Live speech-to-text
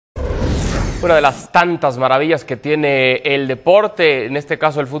Una de las tantas maravillas que tiene el deporte, en este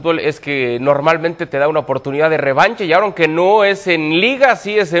caso el fútbol, es que normalmente te da una oportunidad de revancha, y ahora aunque no es en liga,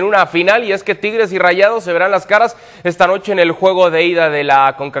 sí es en una final, y es que Tigres y Rayados se verán las caras esta noche en el juego de ida de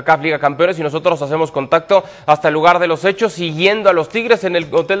la CONCACAF Liga Campeones, y nosotros hacemos contacto hasta el lugar de los hechos, siguiendo a los Tigres. En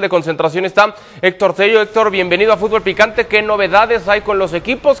el hotel de concentración está Héctor Tello. Héctor, bienvenido a Fútbol Picante. ¿Qué novedades hay con los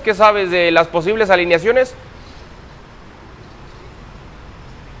equipos? ¿Qué sabes de las posibles alineaciones?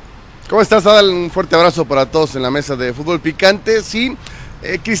 ¿Cómo estás, Adal? Un fuerte abrazo para todos en la mesa de Fútbol Picante. Sí,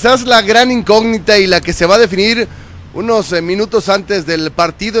 quizás la gran incógnita y la que se va a definir unos minutos antes del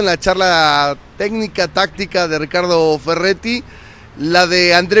partido en la charla técnica, táctica de Ricardo Ferretti, la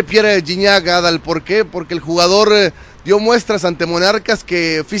de André Pierre Gignac, Adal. ¿Por qué? Porque el jugador dio muestras ante Monarcas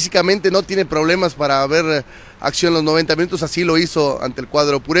que físicamente no tiene problemas para ver acción los 90 minutos, así lo hizo ante el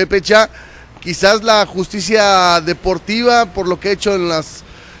cuadro purépecha. Quizás la justicia deportiva, por lo que ha hecho en las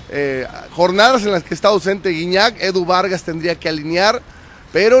jornadas en las que está ausente Gignac, Edu Vargas tendría que alinear,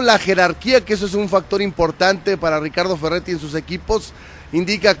 pero la jerarquía, que eso es un factor importante para Ricardo Ferretti en sus equipos,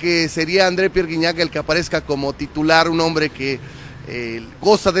 indica que sería André Pierre Gignac el que aparezca como titular, un hombre que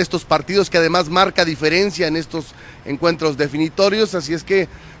goza de estos partidos, que además marca diferencia en estos encuentros definitorios, así es que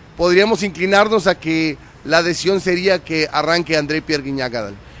podríamos inclinarnos a que la decisión sería que arranque André Pierre Gignac,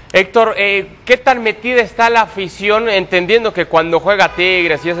 Adal. Héctor, ¿qué tan metida está la afición? Entendiendo que cuando juega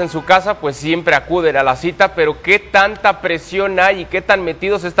Tigres y es en su casa, pues siempre acuden a la cita, pero ¿qué tanta presión hay y qué tan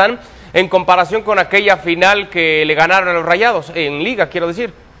metidos están en comparación con aquella final que le ganaron a los Rayados, en Liga, quiero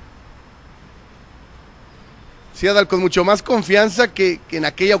decir? Sí, Adal, con mucho más confianza que en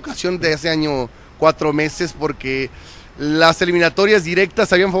aquella ocasión de hace año 4 meses, porque las eliminatorias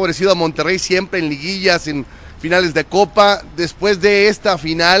directas habían favorecido a Monterrey siempre en liguillas, en finales de Copa. Después de esta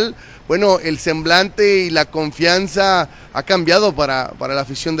final, bueno, el semblante y la confianza ha cambiado para la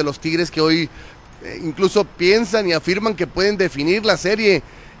afición de los Tigres, que hoy incluso piensan y afirman que pueden definir la serie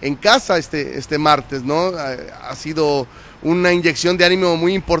en casa este martes, ¿no? Ha sido una inyección de ánimo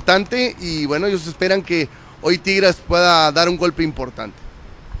muy importante y bueno, ellos esperan que hoy Tigres pueda dar un golpe importante.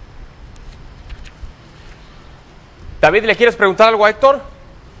 David, ¿le quieres preguntar algo a Héctor?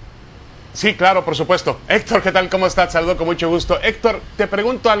 Sí, claro, por supuesto. Héctor, ¿qué tal? ¿Cómo estás? Saludo con mucho gusto. Héctor, te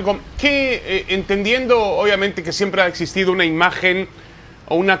pregunto algo. ¿Qué, entendiendo obviamente que siempre ha existido una imagen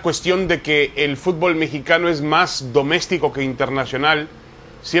o una cuestión de que el fútbol mexicano es más doméstico que internacional,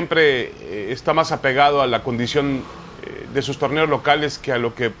 siempre está más apegado a la condición de sus torneos locales que a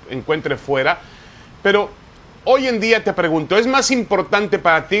lo que encuentre fuera, pero hoy en día te pregunto, ¿es más importante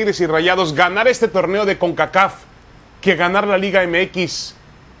para Tigres y Rayados ganar este torneo de CONCACAF que ganar la Liga MX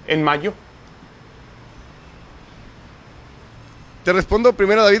en mayo? Te respondo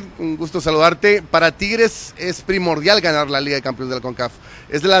primero, David, un gusto saludarte. Para Tigres es primordial ganar la Liga de Campeones de la CONCACAF.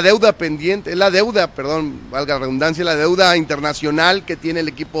 Es la deuda pendiente, es la deuda, perdón, valga la redundancia, la deuda internacional que tiene el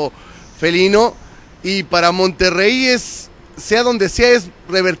equipo felino. Y para Monterrey es, sea donde sea, es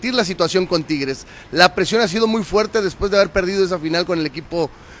revertir la situación con Tigres. La presión ha sido muy fuerte después de haber perdido esa final con el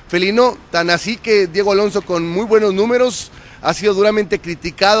equipo felino, tan así que Diego Alonso, con muy buenos números, ha sido duramente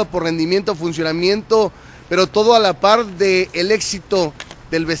criticado por rendimiento, funcionamiento, pero todo a la par del éxito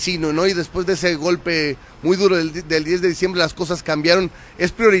del vecino, ¿no? Y después de ese golpe muy duro del 10 de diciembre, las cosas cambiaron.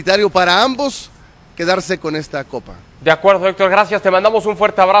 Es prioritario para ambos quedarse con esta copa. De acuerdo, Héctor, gracias. Te mandamos un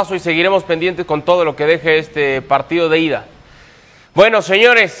fuerte abrazo y seguiremos pendientes con todo lo que deje este partido de ida. Bueno,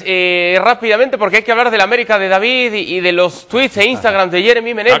 señores, rápidamente, porque hay que hablar del América de David y de los tweets e Instagram de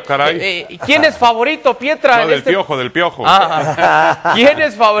Jeremy Menet. ¿Quién es favorito, Pietra? No, del Piojo. ¿Quién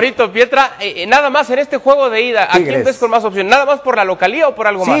es favorito, Pietra? Nada más en este juego de ida. ¿A quién ves con más opción? ¿Nada más por la localía o por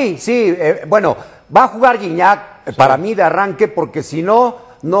algo más? Sí, bueno, va a jugar Gignac, para mí de arranque, porque si no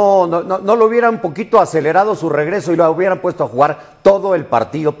lo hubieran un poquito acelerado su regreso y lo hubieran puesto a jugar todo el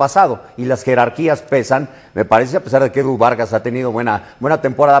partido pasado. Y las jerarquías pesan, me parece, a pesar de que Edu Vargas ha tenido buena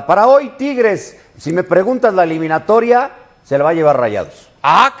temporada. Para hoy, Tigres, si me preguntas la eliminatoria, se la va a llevar Rayados.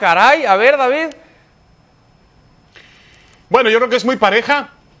 Ah, caray, a ver, David. Bueno, yo creo que es muy pareja,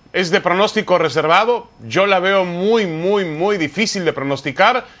 es de pronóstico reservado. Yo la veo muy difícil de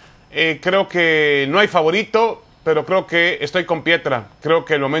pronosticar. Creo que no hay favorito, pero creo que estoy con Pietra. Creo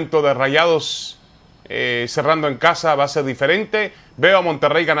que el momento de Rayados cerrando en casa va a ser diferente. Veo a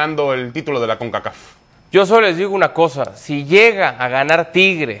Monterrey ganando el título de la CONCACAF. Yo solo les digo una cosa, si llega a ganar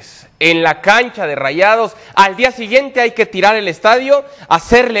Tigres en la cancha de Rayados, al día siguiente hay que tirar el estadio,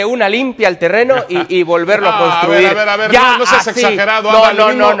 hacerle una limpia al terreno y volverlo a construir. A ver, ya, no seas así. exagerado.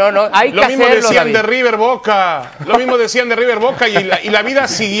 No, hay lo que mismo hacerlo, decían David. de River Boca. Lo mismo decían de River Boca y la vida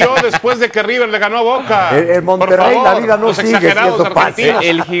siguió después de que River le ganó a Boca. En Monterrey Por favor, la vida no los sigue, exagerados si eso pasa. argentinos.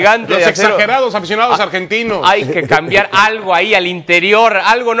 El gigante Los de acero. exagerados aficionados argentinos. Hay que cambiar algo ahí al interior,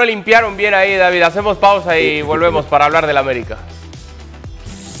 algo no limpiaron bien ahí, David. Hacemos pausa y volvemos para hablar del América.